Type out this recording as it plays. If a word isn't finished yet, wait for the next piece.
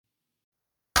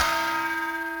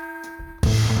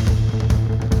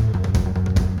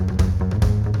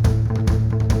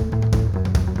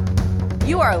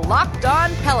are Locked On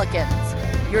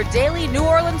Pelicans, your daily New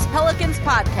Orleans Pelicans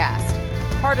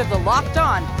podcast, part of the Locked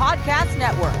On Podcast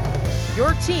Network,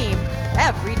 your team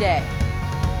every day.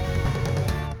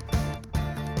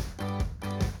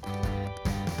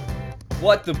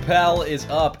 What the Pel is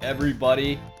up,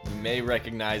 everybody? You may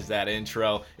recognize that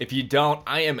intro. If you don't,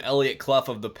 I am Elliot Clough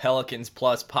of the Pelicans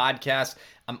Plus podcast.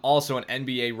 I'm also an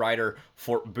NBA writer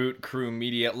for Boot Crew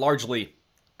Media, largely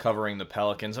covering the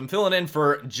Pelicans. I'm filling in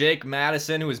for Jake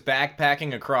Madison, who is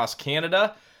backpacking across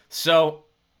Canada. So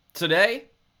today,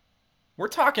 we're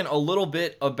talking a little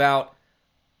bit about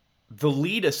the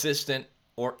lead assistant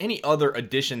or any other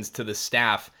additions to the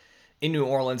staff in New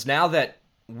Orleans now that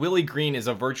Willie Green is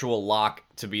a virtual lock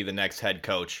to be the next head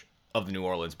coach of the New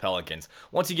Orleans Pelicans.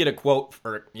 Once you get a quote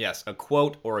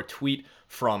or a tweet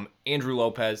from Andrew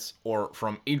Lopez or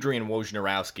from Adrian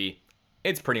Wojnarowski,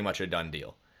 it's pretty much a done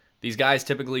deal. These guys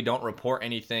typically don't report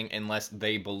anything unless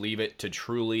they believe it to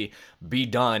truly be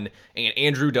done. And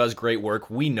Andrew does great work.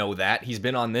 We know that. He's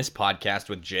been on this podcast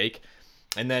with Jake.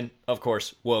 And then, of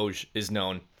course, Woj is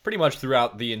known pretty much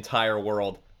throughout the entire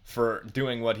world for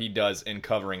doing what he does in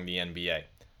covering the NBA.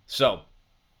 So,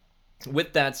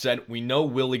 with that said, we know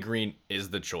Willie Green is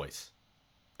the choice.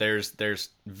 There's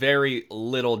very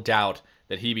little doubt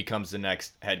that he becomes the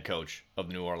next head coach of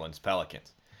the New Orleans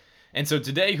Pelicans. And so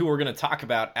today, who we're going to talk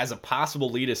about as a possible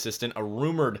lead assistant, a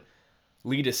rumored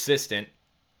lead assistant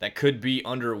that could be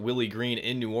under Willie Green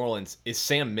in New Orleans, is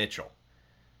Sam Mitchell.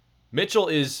 Mitchell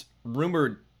is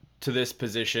rumored to this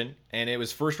position, and it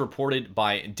was first reported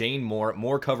by Dane Moore.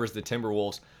 Moore covers the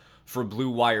Timberwolves for Blue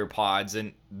Wire Pods,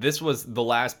 and this was the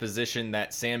last position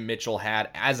that Sam Mitchell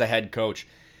had as a head coach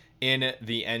in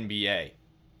the NBA.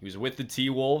 He was with the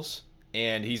T-Wolves,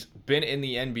 and he's been in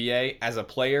the NBA as a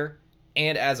player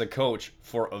and as a coach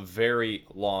for a very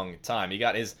long time. He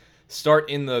got his start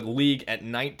in the league at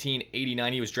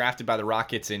 1989. He was drafted by the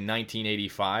Rockets in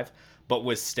 1985, but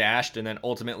was stashed and then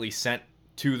ultimately sent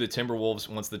to the Timberwolves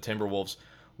once the Timberwolves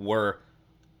were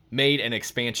made an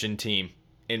expansion team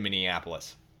in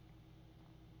Minneapolis.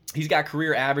 He's got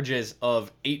career averages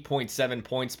of 8.7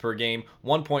 points per game,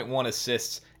 1.1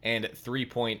 assists, and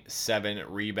 3.7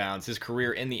 rebounds. His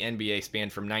career in the NBA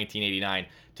spanned from 1989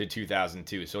 to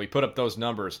 2002. So he put up those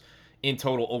numbers in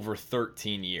total over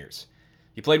 13 years.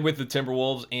 He played with the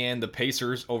Timberwolves and the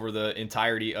Pacers over the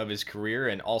entirety of his career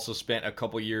and also spent a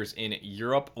couple years in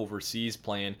Europe overseas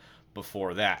playing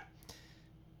before that.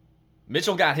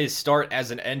 Mitchell got his start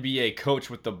as an NBA coach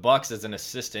with the Bucks as an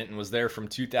assistant and was there from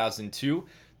 2002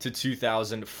 to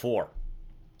 2004.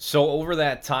 So over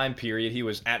that time period, he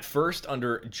was at first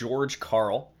under George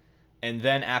Karl, and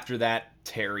then after that,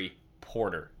 Terry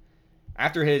Porter.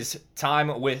 After his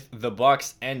time with the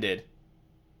Bucks ended,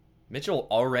 Mitchell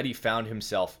already found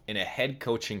himself in a head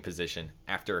coaching position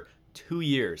after 2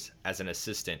 years as an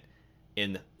assistant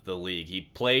in the league. He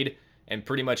played and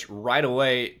pretty much right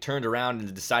away turned around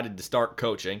and decided to start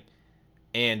coaching,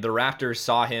 and the Raptors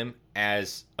saw him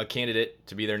as a candidate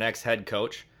to be their next head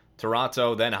coach.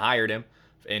 Toronto then hired him,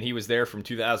 and he was there from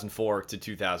 2004 to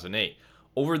 2008.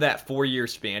 Over that 4-year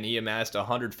span, he amassed a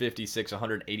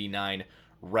 156-189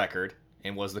 record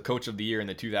and was the coach of the year in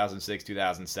the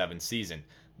 2006-2007 season.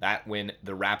 That when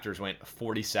the Raptors went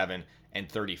 47-35.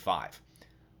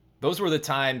 Those were the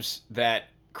times that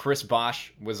Chris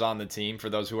Bosh was on the team. For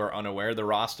those who are unaware, the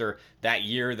roster that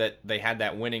year that they had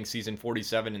that winning season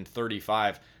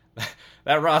 47-35,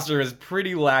 that roster is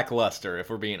pretty lackluster, if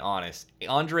we're being honest.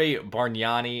 Andre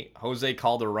Bargnani, Jose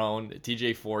Calderon,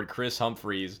 TJ Ford, Chris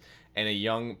Humphries, and a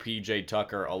young PJ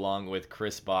Tucker along with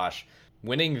Chris Bosh.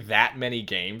 Winning that many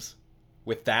games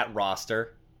with that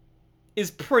roster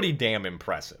is pretty damn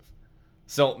impressive.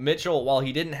 So Mitchell, while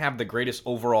he didn't have the greatest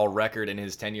overall record in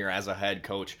his tenure as a head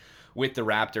coach with the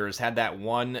Raptors, had that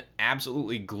one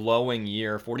absolutely glowing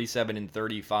year,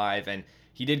 47-35, and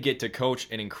he did get to coach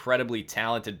an incredibly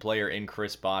talented player in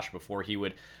Chris Bosh before he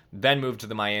would then move to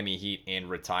the Miami Heat and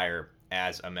retire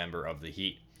as a member of the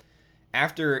Heat.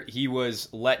 After he was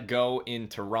let go in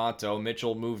Toronto,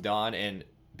 Mitchell moved on and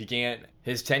began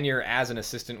his tenure as an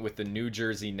assistant with the New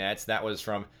Jersey Nets. That was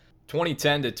from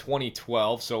 2010 to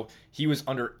 2012, so he was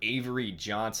under Avery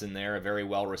Johnson there, a very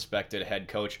well-respected head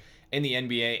coach in the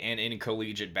NBA and in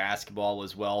collegiate basketball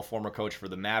as well, former coach for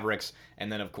the Mavericks,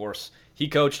 and then, of course, he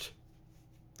coached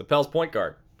the Pels point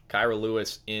guard, Kyra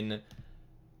Lewis, in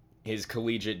his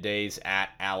collegiate days at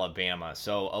Alabama.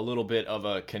 So a little bit of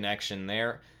a connection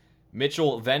there.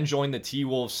 Mitchell then joined the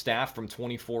T-Wolves staff from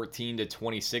 2014 to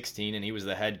 2016, and he was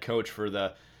the head coach for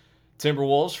the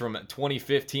Timberwolves from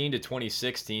 2015 to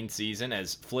 2016 season,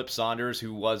 as Flip Saunders,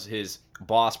 who was his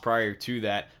boss prior to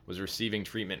that, was receiving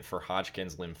treatment for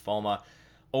Hodgkin's lymphoma.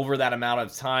 Over that amount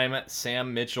of time,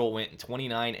 Sam Mitchell went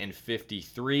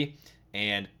 29-53,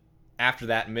 and after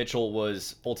that, Mitchell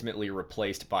was ultimately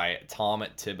replaced by Tom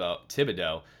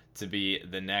Thibodeau to be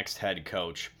the next head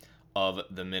coach of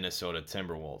the Minnesota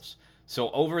Timberwolves.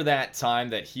 So over that time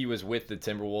that he was with the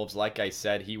Timberwolves, like I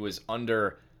said, he was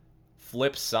under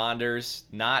Flip Saunders,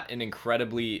 not an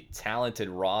incredibly talented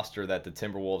roster that the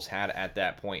Timberwolves had at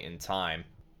that point in time.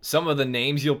 Some of the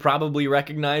names you'll probably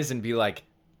recognize and be like,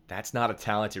 that's not a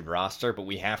talented roster, but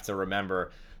we have to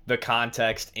remember the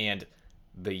context and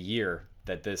the year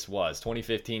that this was,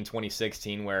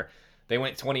 2015-2016, where they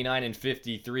went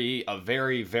 29-53. A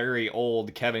very, very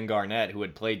old Kevin Garnett, who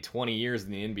had played 20 years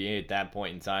in the NBA at that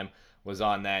point in time, was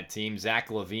on that team. Zach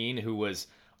LaVine, who was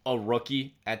a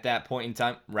rookie at that point in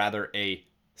time, rather a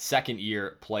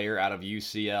second-year player out of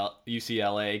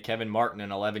UCLA. Kevin Martin,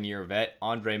 an 11-year vet.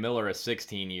 Andre Miller, a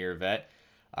 16-year vet.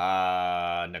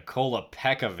 Nikola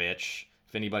Pekovic,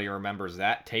 if anybody remembers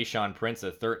that. Tayshaun Prince,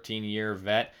 a 13-year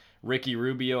vet. Ricky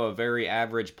Rubio, a very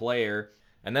average player.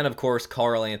 And then, of course,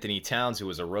 Karl Anthony Towns, who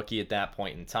was a rookie at that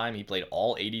point in time. He played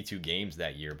all 82 games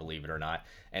that year, believe it or not.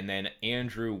 And then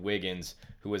Andrew Wiggins,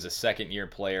 who was a second-year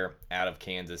player out of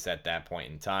Kansas at that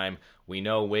point in time. We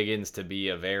know Wiggins to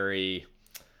be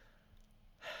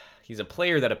he's a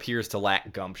player that appears to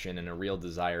lack gumption and a real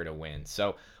desire to win.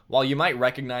 So while you might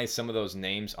recognize some of those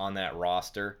names on that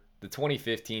roster, the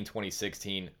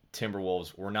 2015-2016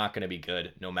 Timberwolves were not going to be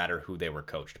good no matter who they were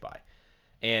coached by.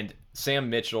 And Sam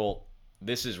Mitchell,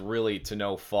 this is really to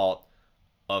no fault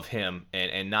of him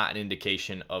and not an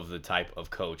indication of the type of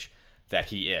coach that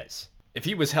he is. If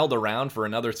he was held around for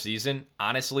another season,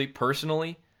 honestly,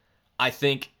 personally, I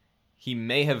think he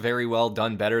may have very well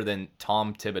done better than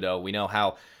Tom Thibodeau. We know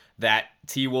how that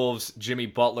T-Wolves, Jimmy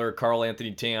Butler, Karl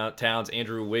Anthony Towns,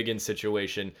 Andrew Wiggins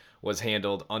situation was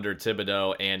handled under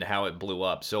Thibodeau and how it blew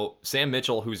up. So Sam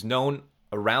Mitchell, who's known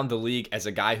around the league as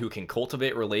a guy who can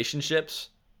cultivate relationships,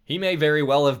 he may very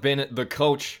well have been the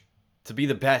coach to be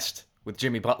the best with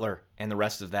Jimmy Butler and the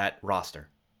rest of that roster.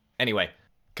 Anyway,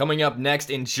 coming up next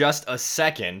in just a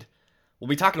second, we'll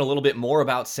be talking a little bit more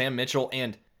about Sam Mitchell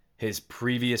and his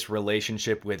previous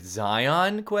relationship with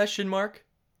Zion, ?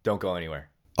 Don't go anywhere.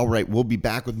 All right, we'll be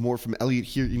back with more from Elliot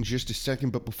here in just a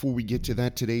second, but before we get to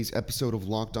that, today's episode of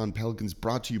Locked On Pelicans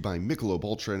brought to you by Michelob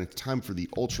Ultra, and it's time for the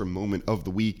Ultra moment of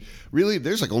the week. Really,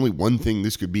 there's only one thing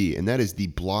this could be, and that is the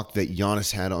block that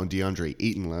Giannis had on DeAndre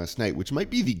Ayton last night, which might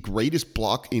be the greatest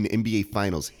block in NBA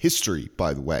Finals history,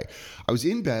 by the way. I was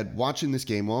in bed watching this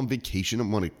game while on vacation. I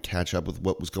wanted to catch up with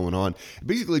what was going on. I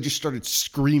basically just started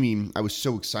screaming. I was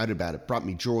so excited about it. Brought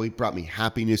me joy, brought me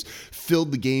happiness,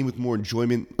 filled the game with more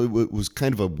enjoyment. It was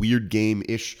kind of a weird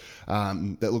game-ish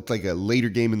that looked like a later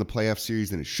game in the playoff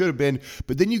series than it should have been.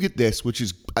 But then you get this, which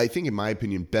is, I think, in my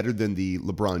opinion, better than the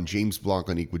LeBron James block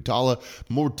on Iguodala.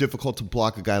 More difficult to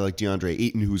block a guy like DeAndre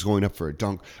Ayton who's going up for a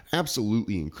dunk.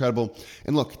 Absolutely incredible.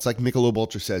 And look, it's like Michelob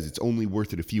Ultra says, it's only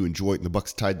worth it if you enjoy it. And the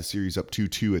Bucks tied the series up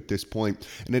 2-2 at this point.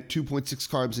 And at 2.6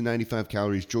 carbs and 95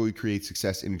 calories, joy creates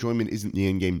success. And enjoyment isn't the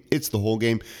end game, it's the whole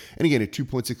game. And again, at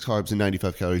 2.6 carbs and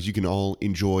 95 calories, you can all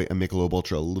enjoy a Michelob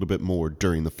Ultra a little bit more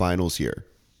during the finals here.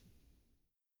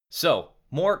 So,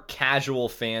 more casual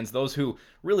fans, those who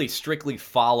really strictly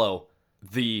follow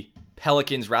the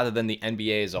Pelicans rather than the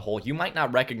NBA as a whole, you might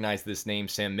not recognize this name,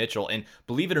 Sam Mitchell. And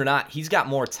believe it or not, he's got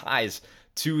more ties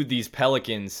to these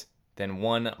Pelicans than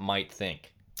one might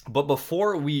think. But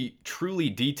before we truly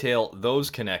detail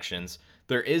those connections,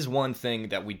 there is one thing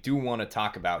that we do want to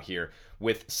talk about here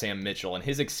with Sam Mitchell and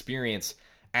his experience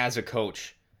as a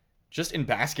coach, just in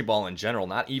basketball in general,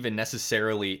 not even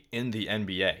necessarily in the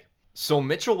NBA. So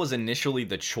Mitchell was initially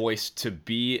the choice to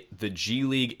be the G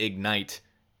League Ignite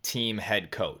team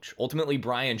head coach. Ultimately,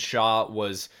 Brian Shaw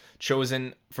was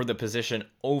chosen for the position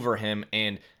over him,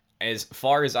 and as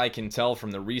far as I can tell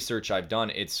from the research I've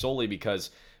done, it's solely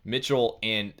because Mitchell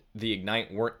and the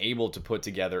Ignite weren't able to put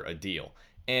together a deal.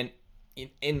 And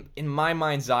in my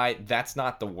mind's eye, that's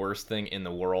not the worst thing in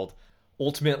the world.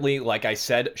 Ultimately, like I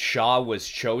said, Shaw was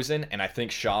chosen, and I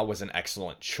think Shaw was an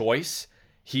excellent choice.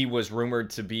 He was rumored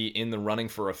to be in the running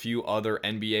for a few other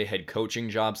NBA head coaching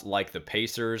jobs like the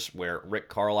Pacers, where Rick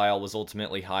Carlisle was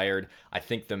ultimately hired. I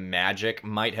think the Magic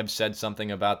might have said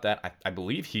something about that. I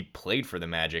believe he played for the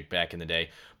Magic back in the day.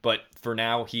 But for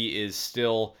now, he is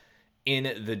still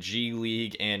in the G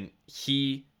League, and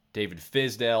he, David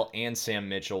Fizdale, and Sam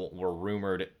Mitchell were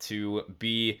rumored to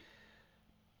be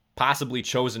possibly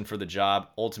chosen for the job.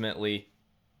 Ultimately,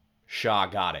 Shaw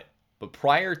got it. But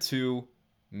prior to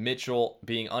Mitchell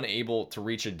being unable to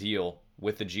reach a deal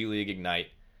with the G League Ignite,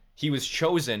 he was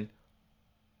chosen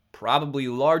probably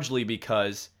largely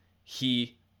because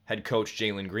he had coached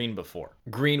Jalen Green before.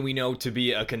 Green, we know to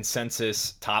be a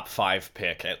consensus top 5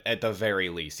 pick at the very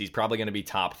least. He's probably going to be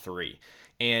top 3.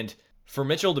 And for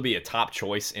Mitchell to be a top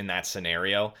choice in that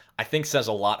scenario, I think says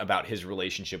a lot about his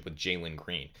relationship with Jalen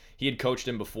Green. He had coached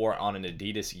him before on an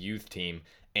Adidas youth team,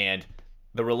 and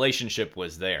the relationship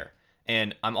was there.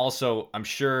 And I'm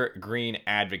sure Green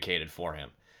advocated for him.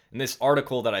 In this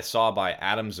article that I saw by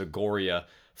Adam Zagoria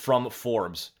from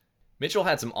Forbes, Mitchell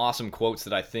had some awesome quotes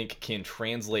that I think can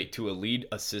translate to a lead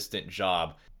assistant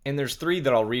job. And there's 3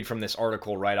 that I'll read from this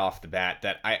article right off the bat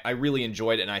that I really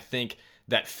enjoyed and I think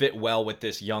that fit well with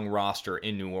this young roster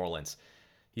in New Orleans.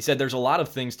 He said, there's a lot of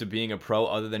things to being a pro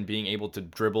other than being able to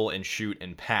dribble and shoot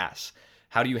and pass.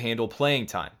 How do you handle playing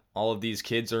time? All of these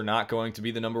kids are not going to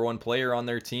be the number 1 player on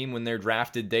their team when they're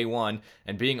drafted day 1,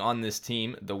 and being on this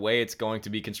team, the way it's going to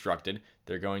be constructed,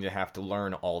 they're going to have to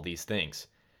learn all these things.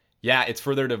 Yeah, it's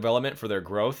for their development, for their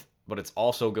growth, but it's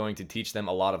also going to teach them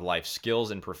a lot of life skills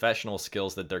and professional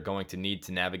skills that they're going to need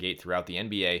to navigate throughout the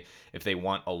NBA if they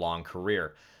want a long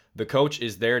career. The coach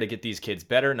is there to get these kids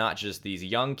better, not just these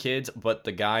young kids, but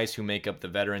the guys who make up the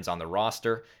veterans on the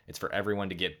roster. It's for everyone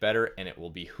to get better, and it will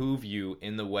behoove you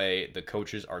in the way the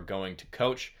coaches are going to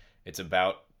coach. It's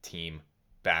about team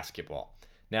basketball.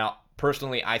 Now,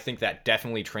 personally, I think that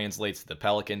definitely translates to the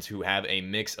Pelicans, who have a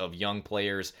mix of young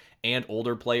players and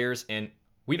older players, and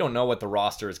we don't know what the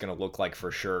roster is going to look like for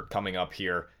sure coming up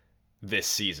here this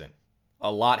season.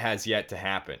 A lot has yet to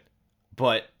happen,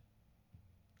 but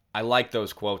I like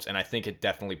those quotes, and I think it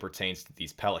definitely pertains to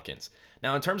these Pelicans.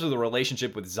 Now, in terms of the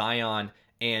relationship with Zion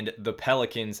and the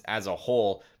Pelicans as a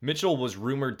whole, Mitchell was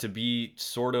rumored to be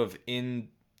sort of in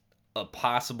a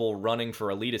possible running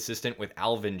for a lead assistant with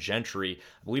Alvin Gentry.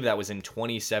 I believe that was in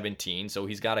 2017, so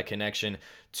he's got a connection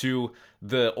to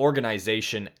the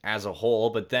organization as a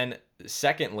whole. But then,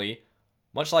 secondly,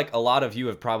 much like a lot of you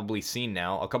have probably seen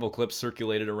now, a couple clips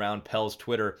circulated around Pell's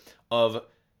Twitter of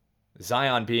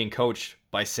Zion being coached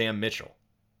by Sam Mitchell.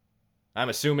 I'm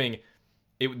assuming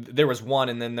there was one,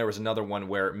 and then there was another one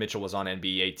where Mitchell was on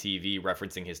NBA TV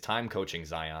referencing his time coaching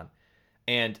Zion.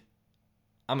 And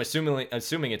I'm assuming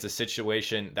it's a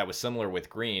situation that was similar with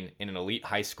Green in an elite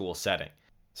high school setting.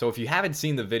 So if you haven't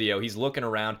seen the video, he's looking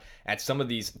around at some of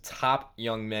these top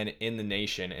young men in the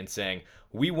nation and saying,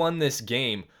 we won this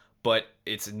game, but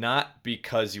it's not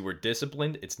because you were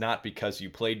disciplined. It's not because you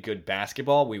played good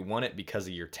basketball. We won it because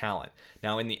of your talent.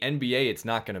 Now, in the NBA, it's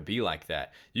not going to be like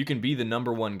that. You can be the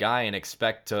number 1 guy and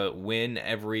expect to win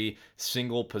every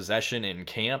single possession in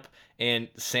camp. And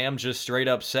Sam just straight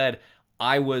up said,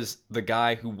 I was the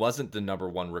guy who wasn't the number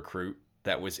 1 recruit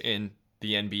that was in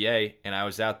the NBA, and I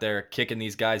was out there kicking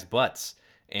these guys' butts.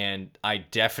 And I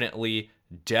definitely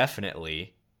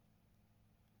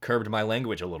curbed my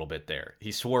language a little bit there.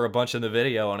 He swore a bunch in the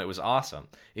video, and it was awesome.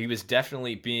 He was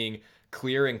definitely being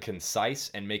clear and concise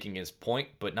and making his point,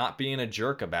 but not being a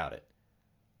jerk about it.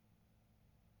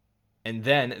 And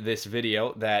then this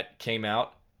video that came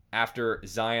out after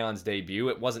Zion's debut,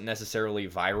 it wasn't necessarily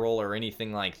viral or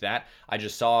anything like that. I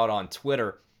just saw it on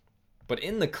Twitter. But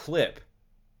in the clip,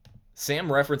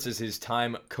 Sam references his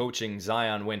time coaching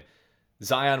Zion when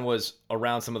Zion was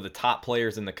around some of the top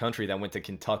players in the country that went to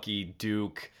Kentucky,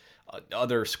 Duke,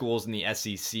 other schools in the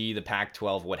SEC, the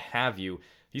Pac-12, what have you.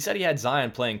 He said he had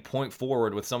Zion playing point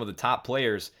forward with some of the top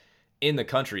players in the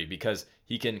country because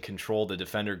he can control the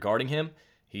defender guarding him.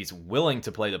 He's willing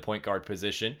to play the point guard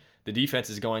position. The defense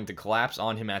is going to collapse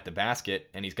on him at the basket,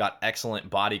 and he's got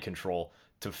excellent body control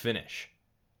to finish.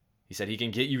 He said he can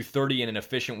get you 30 in an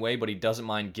efficient way, but he doesn't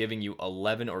mind giving you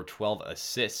 11 or 12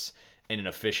 assists in an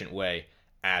efficient way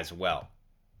as well.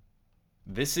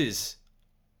 This is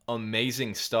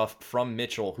amazing stuff from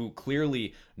Mitchell, who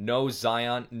clearly knows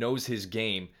Zion, knows his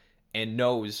game, and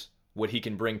knows what he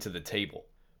can bring to the table.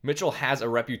 Mitchell has a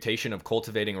reputation of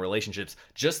cultivating relationships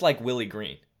just like Willie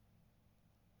Green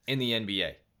in the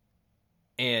NBA.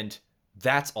 And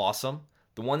that's awesome.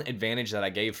 The one advantage that I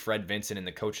gave Fred Vinson in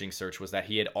the coaching search was that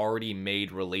he had already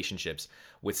made relationships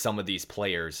with some of these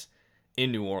players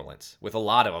in New Orleans, with a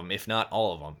lot of them, if not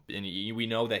all of them. And we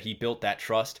know that he built that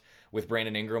trust with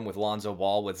Brandon Ingram, with Lonzo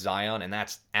Ball, with Zion, and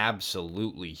that's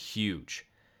absolutely huge.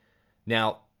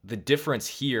 Now, the difference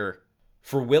here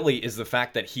for Willie is the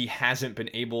fact that he hasn't been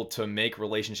able to make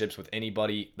relationships with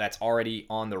anybody that's already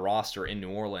on the roster in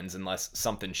New Orleans unless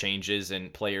something changes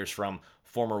and players from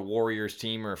former Warriors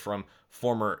team or from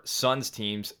former Suns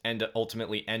teams and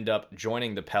ultimately end up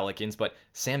joining the Pelicans. But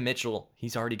Sam Mitchell,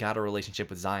 he's already got a relationship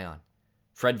with Zion.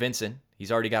 Fred Vinson,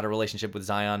 he's already got a relationship with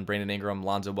Zion, Brandon Ingram,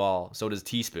 Lonzo Ball. So does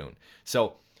Teaspoon.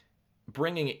 So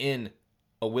bringing in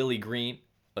a Willie Green,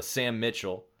 a Sam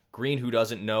Mitchell, Green who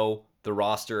doesn't know the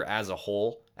roster as a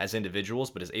whole, as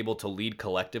individuals, but is able to lead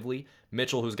collectively.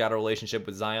 Mitchell, who's got a relationship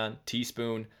with Zion,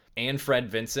 Teaspoon, and Fred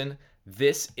Vinson.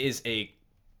 This is a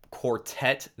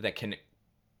quartet that can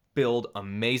build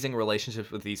amazing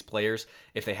relationships with these players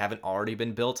if they haven't already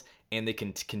been built, and they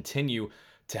can continue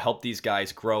to help these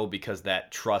guys grow because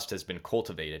that trust has been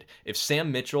cultivated. If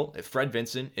Sam Mitchell, if Fred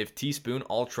Vinson, if Teaspoon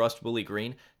all trust Willie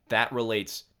Green, that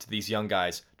relates to these young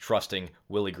guys trusting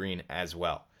Willie Green as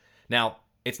well. Now,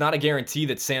 it's not a guarantee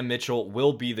that Sam Mitchell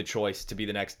will be the choice to be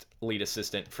the next lead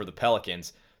assistant for the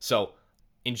Pelicans. So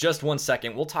in just 1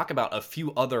 second, we'll talk about a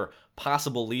few other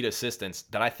possible lead assistants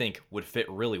that I think would fit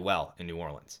really well in New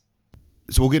Orleans.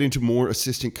 So we'll get into more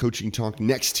assistant coaching talk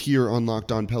next here on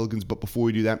Locked On Pelicans. But before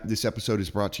we do that, this episode is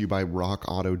brought to you by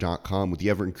RockAuto.com. With the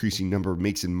ever-increasing number of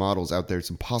makes and models out there, it's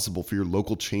impossible for your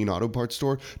local chain auto parts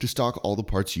store to stock all the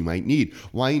parts you might need.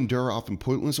 Why endure often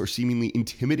pointless or seemingly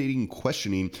intimidating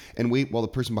questioning and wait while the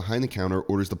person behind the counter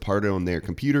orders the part on their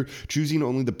computer, choosing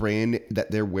only the brand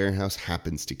that their warehouse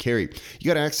happens to carry? You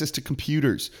got access to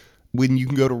computers when you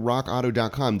can go to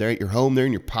rockauto.com. They're at your home, they're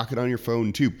in your pocket on your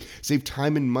phone too. Save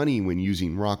time and money when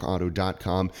using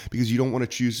rockauto.com because you don't want to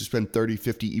choose to spend 30,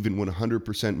 50, even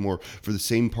 100% more for the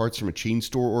same parts from a chain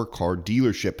store or car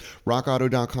dealership.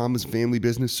 Rockauto.com is a family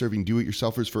business serving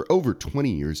do-it-yourselfers for over 20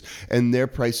 years, and their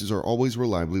prices are always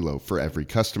reliably low for every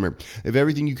customer. They have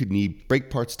everything you could need: brake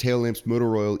parts, tail lamps,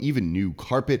 motor oil, even new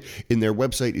carpet. And their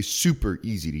website is super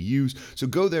easy to use. So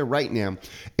go there right now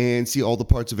and see all the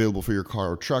parts available for your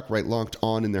car or truck. Right, Locked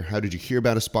On in their How Did You Hear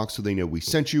About Us box so they know we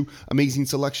sent you. Amazing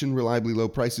selection, reliably low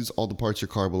prices, all the parts your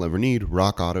car will ever need.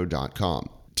 RockAuto.com.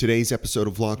 Today's episode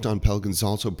of Locked On Pelicans is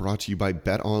also brought to you by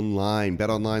BetOnline.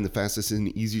 BetOnline, the fastest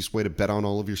and easiest way to bet on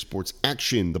all of your sports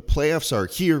action. The playoffs are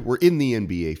here. We're in the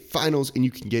NBA Finals, and you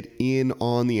can get in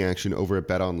on the action over at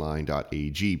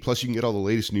betonline.ag. Plus, you can get all the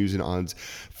latest news and odds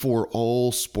for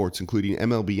all sports, including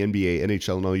MLB, NBA,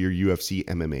 NHL, and all your UFC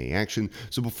MMA action.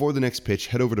 So before the next pitch,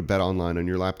 head over to BetOnline on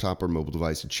your laptop or mobile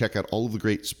device and check out all of the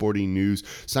great sporting news,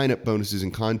 sign-up bonuses,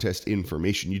 and contest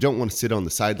information. You don't want to sit on the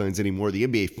sidelines anymore. The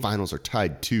NBA Finals are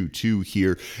tied 2-2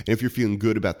 here. And if you're feeling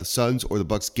good about the Suns or the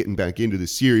Bucks getting back into the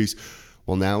series,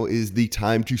 well, now is the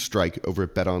time to strike over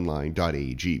at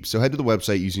betonline.ag. So head to the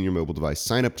website using your mobile device,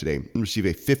 sign up today, and receive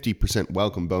a 50%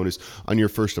 welcome bonus on your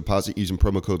first deposit using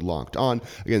promo code Locked On.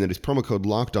 Again, that is promo code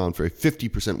Locked On for a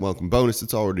 50% welcome bonus.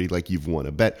 It's already like you've won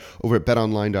a bet over at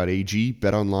betonline.ag.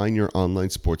 BetOnline, your online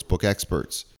sportsbook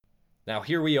experts. Now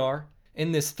here we are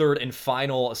in this third and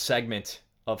final segment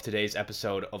of today's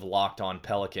episode of Locked On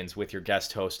Pelicans with your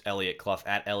guest host, Elliot Clough,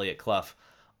 at Elliot Clough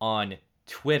on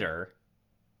Twitter.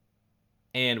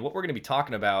 And what we're going to be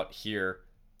talking about here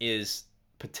is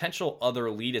potential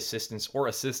other lead assistants or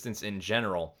assistants in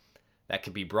general that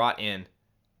could be brought in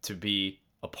to be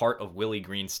a part of Willie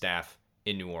Green's staff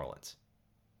in New Orleans.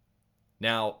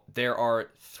 Now, there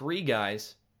are 3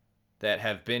 guys that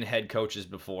have been head coaches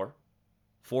before.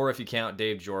 4 if you count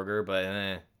Dave Joerger,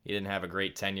 but he didn't have a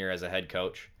great tenure as a head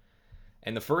coach.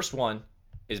 And the first one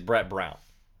is Brett Brown.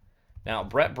 Now,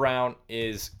 Brett Brown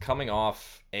is coming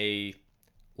off a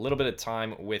little bit of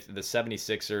time with the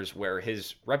 76ers where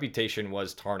his reputation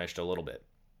was tarnished a little bit.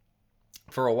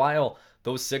 For a while,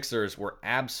 those Sixers were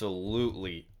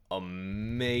absolutely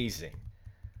amazing.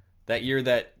 That year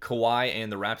that Kawhi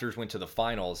and the Raptors went to the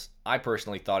finals, I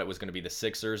personally thought it was going to be the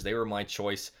Sixers. They were my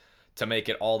choice to make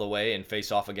it all the way and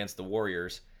face off against the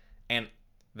Warriors. And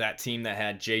that team that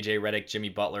had J.J. Redick, Jimmy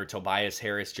Butler, Tobias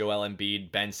Harris, Joel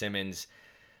Embiid, Ben Simmons,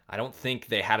 I don't think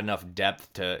they had enough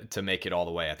depth to make it all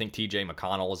the way. I think T.J.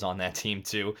 McConnell was on that team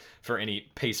too, for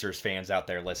any Pacers fans out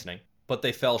there listening. But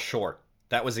they fell short.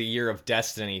 That was a year of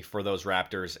destiny for those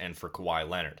Raptors and for Kawhi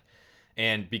Leonard.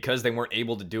 And because they weren't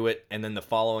able to do it, and then the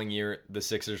following year the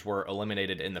Sixers were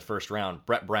eliminated in the first round,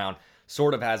 Brett Brown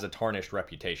sort of has a tarnished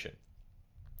reputation.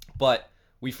 But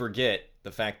we forget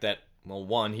the fact that, well,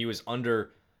 one, he was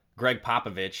under Greg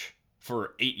Popovich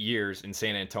for 8 years in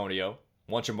San Antonio,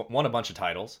 won a bunch of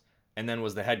titles, and then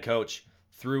was the head coach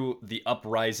through the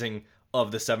uprising of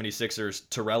the 76ers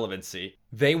to relevancy.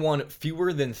 They won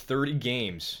fewer than 30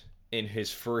 games in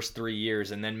his first 3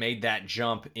 years and then made that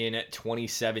jump in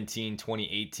 2017,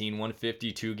 2018, won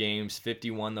 52 games,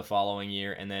 51 the following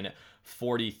year, and then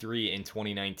 43 in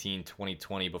 2019,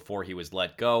 2020 before he was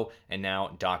let go. And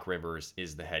now Doc Rivers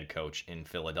is the head coach in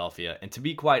Philadelphia. And to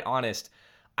be quite honest,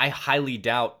 I highly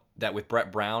doubt that with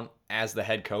Brett Brown as the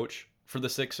head coach for the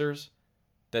Sixers,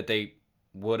 that they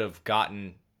would have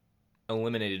gotten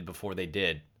eliminated before they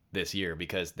did this year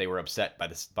because they were upset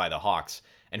by the Hawks.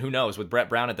 And who knows, with Brett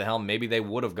Brown at the helm, maybe they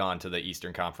would have gone to the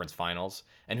Eastern Conference Finals.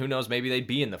 And who knows, maybe they'd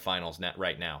be in the finals net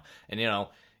right now. And, you know,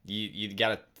 You got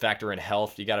to factor in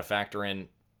health. You got to factor in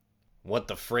what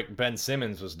the frick Ben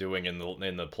Simmons was doing in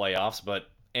the playoffs. But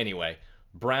anyway,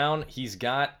 Brown, he's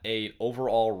got a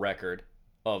overall record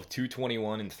of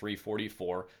 221 and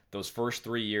 344. Those first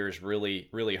 3 years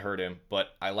really hurt him,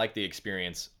 but I like the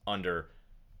experience under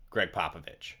Greg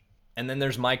Popovich. And then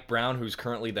there's Mike Brown, who's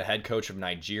currently the head coach of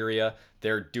Nigeria.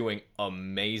 They're doing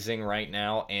amazing right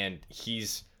now, and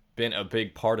he's been a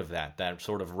big part of that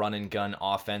sort of run and gun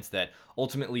offense that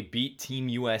ultimately beat Team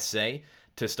USA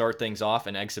to start things off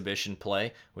in exhibition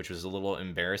play, which was a little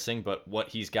embarrassing, but what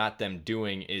he's got them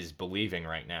doing is believing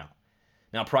right now.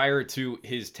 Now, prior to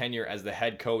his tenure as the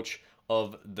head coach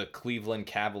of the Cleveland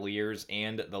Cavaliers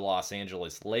and the Los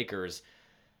Angeles Lakers,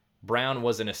 Brown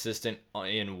was an assistant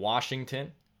in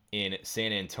Washington, in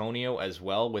San Antonio as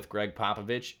well with Greg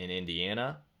Popovich in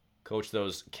Indiana, coached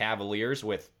those Cavaliers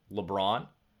with LeBron,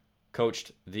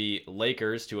 coached the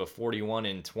Lakers to a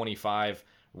 41-25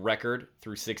 record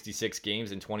through 66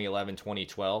 games in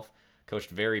 2011-2012, coached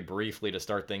very briefly to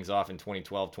start things off in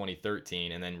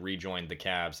 2012-2013, and then rejoined the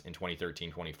Cavs in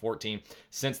 2013-2014.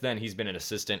 Since then, he's been an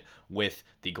assistant with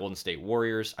the Golden State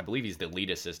Warriors. I believe he's the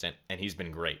lead assistant, and he's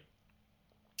been great.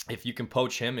 If you can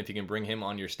poach him, if you can bring him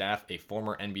on your staff, a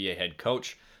former NBA head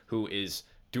coach who is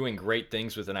doing great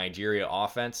things with the Nigeria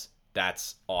offense,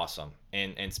 that's awesome.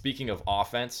 And speaking of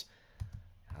offense,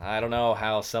 I don't know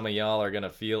how some of y'all are going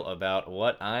to feel about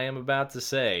what I am about to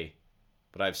say,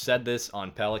 but I've said this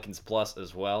on Pelicans Plus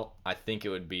as well. I think it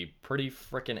would be pretty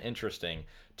freaking interesting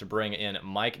to bring in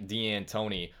Mike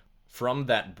D'Antoni from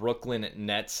that Brooklyn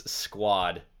Nets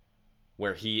squad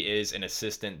where he is an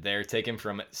assistant there. Take him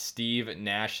from Steve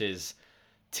Nash's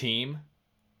team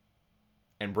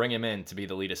and bring him in to be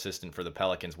the lead assistant for the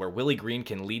Pelicans, where Willie Green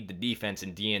can lead the defense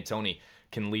and D'Antoni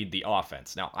can lead the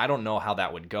offense. Now, I don't know how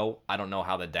that would go. I don't know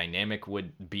how the dynamic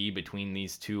would be between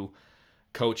these two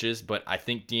coaches, but I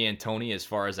think D'Antoni, as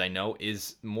far as I know,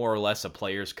 is more or less a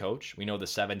player's coach. We know the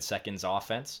 7 seconds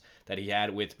offense that he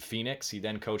had with Phoenix. He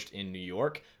then coached in New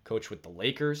York, coached with the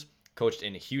Lakers, coached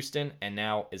in Houston, and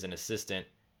now is an assistant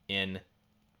in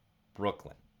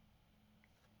Brooklyn.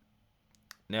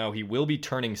 Now, he will be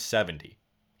turning 70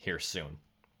 here soon.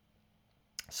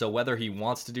 So whether he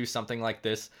wants to do something like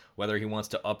this, whether he wants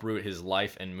to uproot his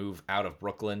life and move out of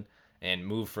Brooklyn and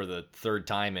move for the third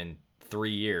time in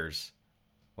 3 years,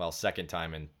 well, second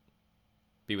time and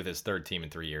be with his third team in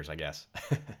 3 years, I guess.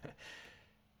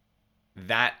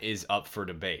 That is up for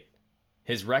debate.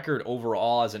 His record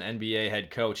overall as an NBA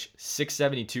head coach,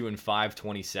 672 and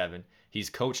 527. He's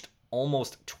coached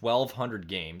almost 1,200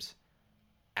 games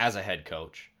as a head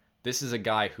coach. This is a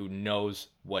guy who knows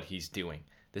what he's doing.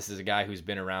 This is a guy who's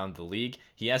been around the league.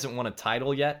 He hasn't won a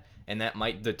title yet, and that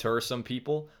might deter some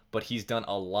people, but he's done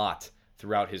a lot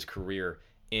throughout his career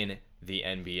in the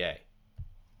NBA.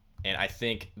 And I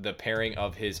think the pairing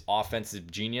of his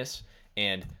offensive genius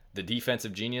and the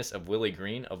defensive genius of Willie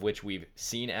Green, of which we've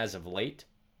seen as of late,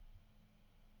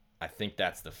 I think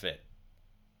that's the fit.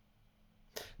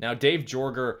 Now, Dave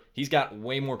Joerger, he's got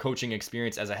way more coaching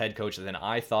experience as a head coach than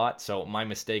I thought, so my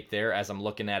mistake there as I'm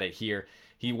looking at it here.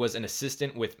 He was an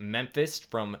assistant with Memphis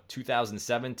from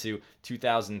 2007 to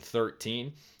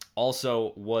 2013.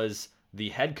 Also was the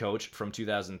head coach from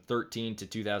 2013 to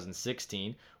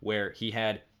 2016, where he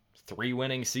had 3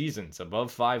 winning seasons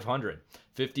above 500,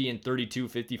 50 and 32,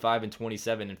 55 and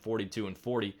 27, and 42 and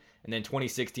 40. And then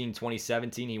 2016,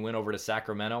 2017, he went over to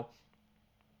Sacramento.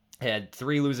 Had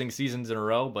 3 losing seasons in a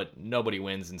row, but nobody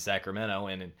wins in Sacramento.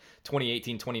 And in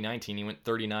 2018, 2019, he went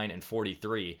 39 and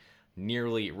 43,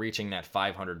 nearly reaching that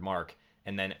 500 mark.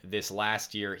 And then this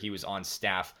last year, he was on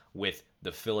staff with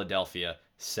the Philadelphia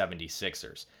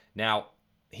 76ers. Now,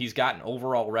 he's got an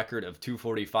overall record of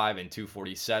 245 and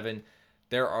 247.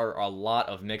 There are a lot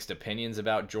of mixed opinions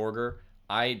about Joerger.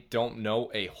 I don't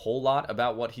know a whole lot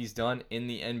about what he's done in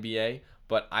the NBA,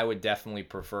 but I would definitely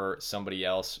prefer somebody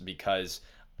else because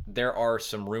there are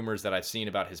some rumors that I've seen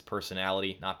about his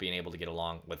personality not being able to get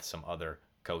along with some other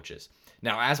coaches.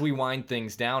 Now, as we wind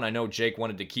things down, I know Jake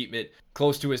wanted to keep it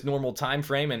close to his normal time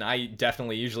frame, and I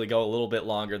definitely usually go a little bit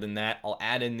longer than that. I'll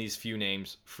add in these few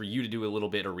names for you to do a little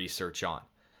bit of research on.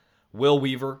 Will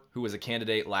Weaver, who was a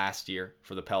candidate last year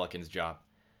for the Pelicans job.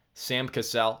 Sam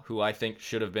Cassell, who I think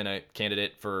should have been a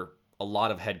candidate for a lot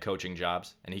of head coaching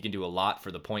jobs, and he can do a lot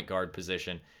for the point guard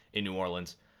position in New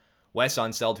Orleans. Wes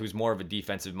Unseld, who's more of a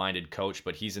defensive-minded coach,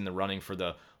 but he's in the running for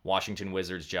the Washington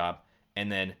Wizards job. And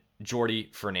then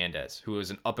Jordi Fernandez, who is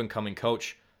an up-and-coming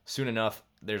coach. Soon enough,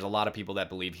 there's a lot of people that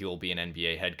believe he will be an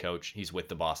NBA head coach. He's with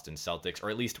the Boston Celtics, or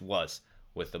at least was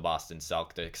with the Boston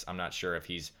Celtics. I'm not sure if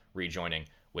he's rejoining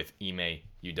with Ime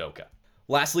Udoka.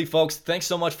 Lastly, folks, thanks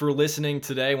so much for listening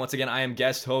today. Once again, I am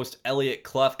guest host Elliot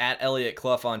Clough at Elliot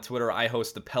Clough on Twitter. I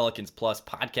host the Pelicans Plus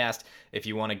podcast. If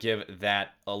you want to give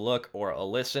that a look or a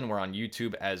listen, we're on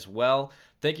YouTube as well.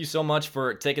 Thank you so much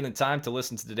for taking the time to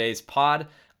listen to today's pod.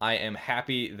 I am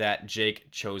happy that Jake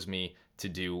chose me to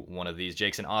do one of these.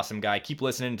 Jake's an awesome guy. Keep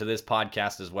listening to this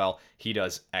podcast as well. He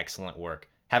does excellent work.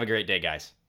 Have a great day, guys.